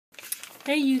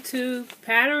Hey YouTube,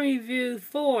 pattern review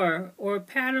 4 or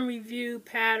pattern review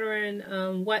pattern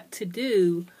what to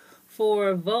do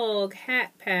for Vogue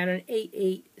hat pattern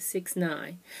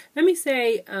 8869. Let me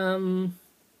say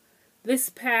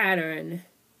this pattern,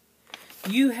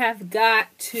 you have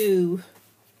got to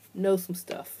know some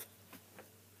stuff.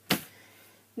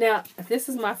 Now this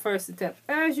is my first attempt.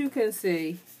 As you can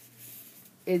see,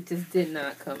 it just did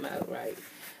not come out right.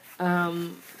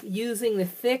 Using the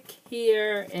thick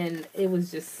here, and it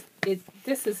was just this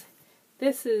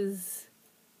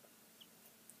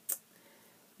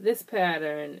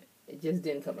pattern, it just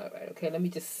didn't come out right. Okay, let me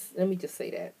just say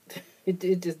that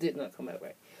it just did not come out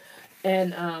right.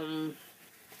 And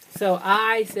so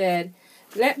I said,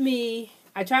 I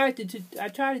tried to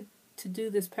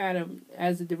do this pattern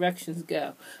as the directions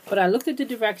go, but I looked at the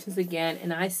directions again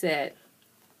and I said,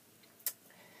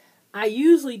 I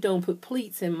usually don't put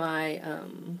pleats in my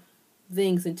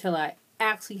things until I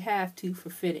actually have to for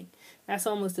fitting. That's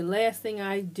almost the last thing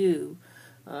I do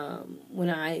when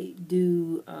I'm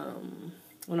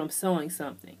sewing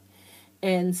something.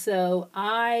 And so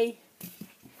I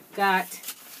got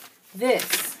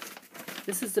this.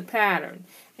 This is the pattern.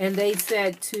 And they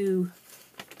said to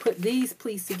put these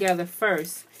pleats together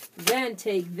first, then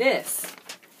take this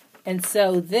and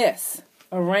sew this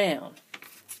around.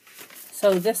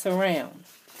 Sew this around,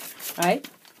 right?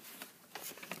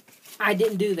 I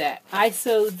didn't do that. I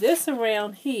sewed this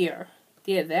around here,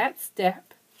 did that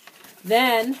step.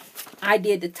 Then I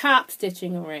did the top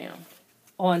stitching around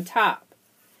on top.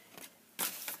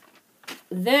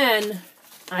 Then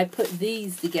I put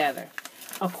these together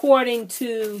according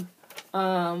to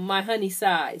my honey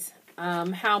size.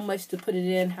 How much to put it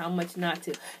in, how much not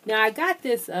to. Now I got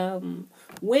this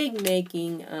wig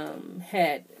making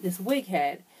head, this wig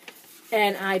head.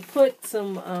 And I put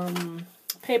some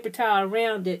paper towel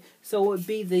around it so it would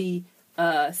be the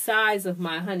size of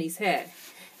my honey's head.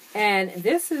 And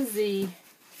this is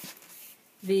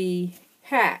the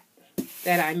hat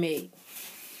that I made.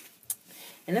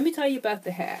 And let me tell you about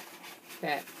the hat.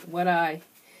 The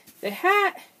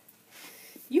hat,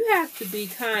 you have to be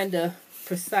kind of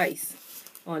precise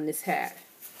on this hat.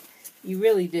 You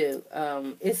really do.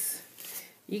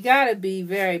 You got to be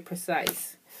very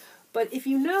precise. But if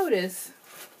you notice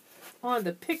on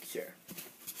the picture,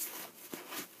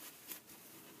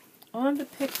 the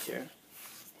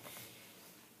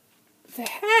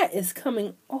hat is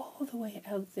coming all the way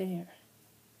out there.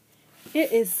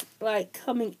 It is like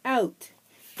coming out.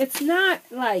 It's not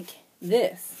like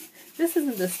this. This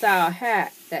isn't the style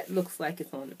hat that looks like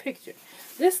it's on the picture.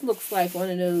 This looks like one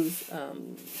of those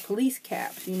police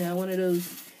caps, you know, one of those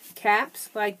caps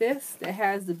like this that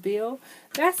has the bill.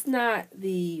 That's not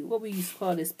the, what we used to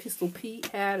call this Pistol Pete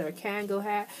hat or Kango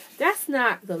hat. That's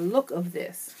not the look of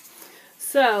this.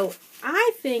 So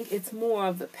I think it's more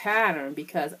of the pattern,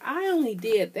 because I only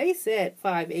did, they said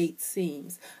 5/8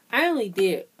 seams. I only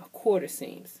did 1/4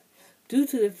 seams due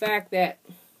to the fact that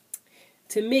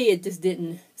to me it just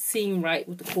didn't seem right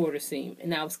with the 1/4 seam,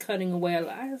 and I was cutting away a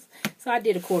lot, so I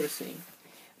did 1/4 seam.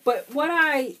 But what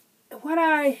I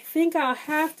think I'll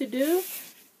have to do,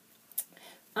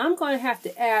 I'm going to have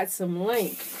to add some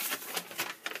length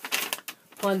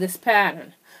on this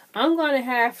pattern. I'm going to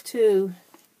have to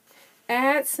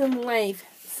add some length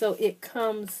so it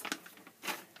comes,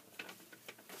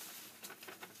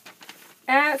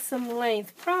 add some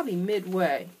length probably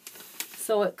midway.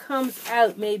 So it comes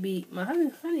out maybe, my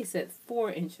honey said 4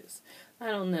 inches. I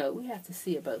don't know. We have to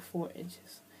see about 4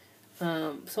 inches.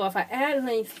 So if I add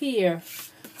length here,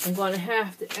 I'm going to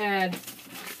have to add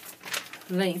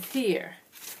length here.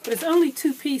 But it's only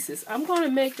 2 pieces. I'm going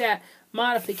to make that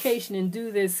modification and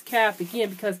do this cap again,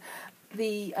 because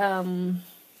the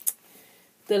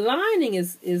lining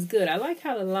is good. I like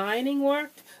how the lining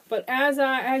worked. But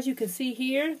as you can see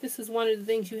here, this is one of the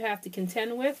things you have to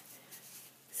contend with.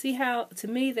 See how, to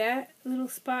me, that little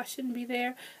spot shouldn't be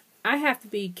there? I have to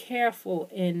be careful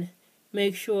and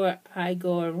make sure I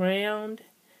go around,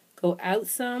 go out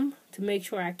some, to make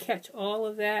sure I catch all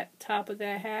of that top of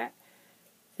that hat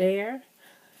there.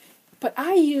 But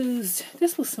I used,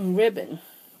 this was some ribbon.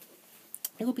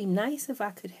 It would be nice if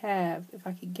I could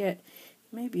get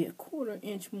maybe 1/4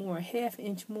 inch more, 1/2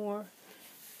 inch more.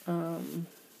 I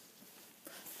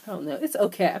don't know. It's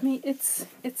okay. I mean, it's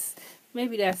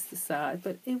maybe that's the size,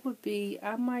 but it would be,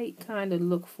 I might kind of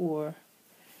look for,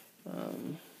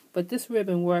 but this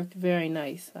ribbon worked very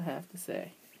nice, I have to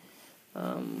say.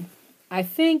 I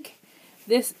think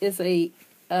this is a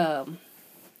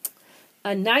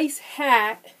nice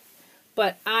hat,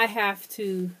 but I have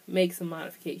to make some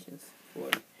modifications for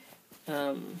it.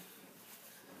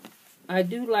 I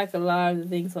do like a lot of the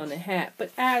things on the hat,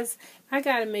 but as I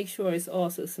got to make sure it's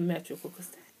also symmetrical,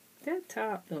 because that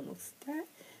top don't look, that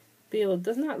build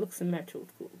does not look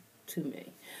symmetrical to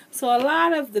me. So a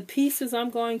lot of the pieces I'm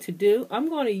going to do, I'm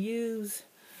going to use,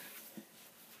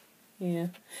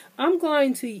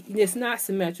 it's not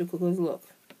symmetrical, because look,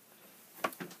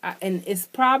 and it's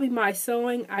probably my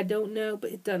sewing, I don't know,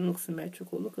 but it doesn't look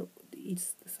symmetrical. Look at each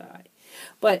side.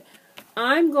 But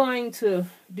I'm going to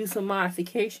do some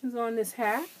modifications on this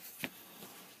hat.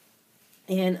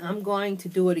 And I'm going to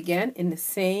do it again in the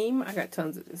same, I got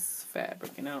tons of this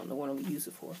fabric and I don't know what I'm going to use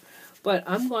it for. But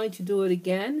I'm going to do it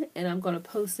again, and I'm going to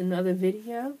post another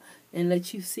video and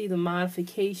let you see the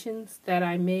modifications that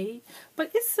I made. But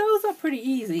it sews up pretty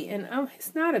easy, and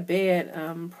it's not a bad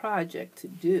project to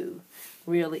do,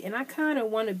 really. And I kind of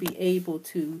want to be able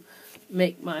to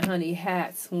make my honey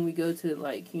hats when we go to,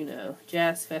 like, you know,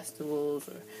 jazz festivals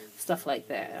or stuff like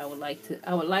that. I would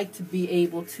like to be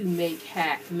able to make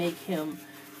him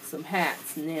some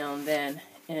hats now and then.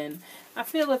 And I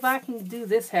feel if I can do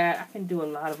this hat, I can do a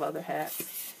lot of other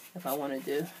hats if I want to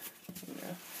do, you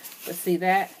know. But see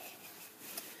that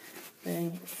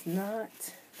thing, it's not,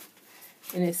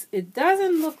 and it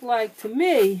doesn't look like, to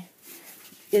me,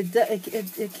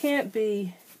 it can't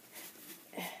be,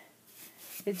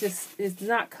 it's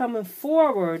not coming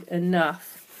forward enough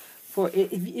for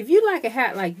it. If you like a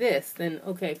hat like this, then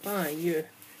okay, fine,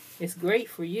 it's great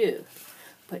for you.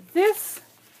 But this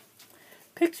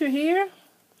picture here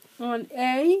on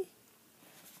A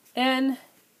and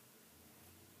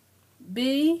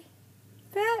B,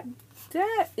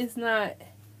 that is not,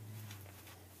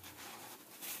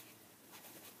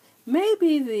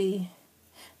 maybe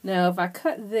now if I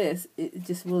cut this, it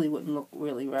just really wouldn't look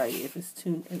really right if it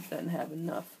doesn't have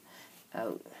enough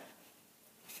out.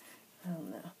 I don't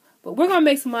know. But we're going to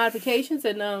make some modifications,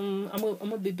 and I'm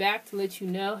going to be back to let you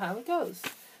know how it goes.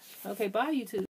 Okay, bye, YouTube.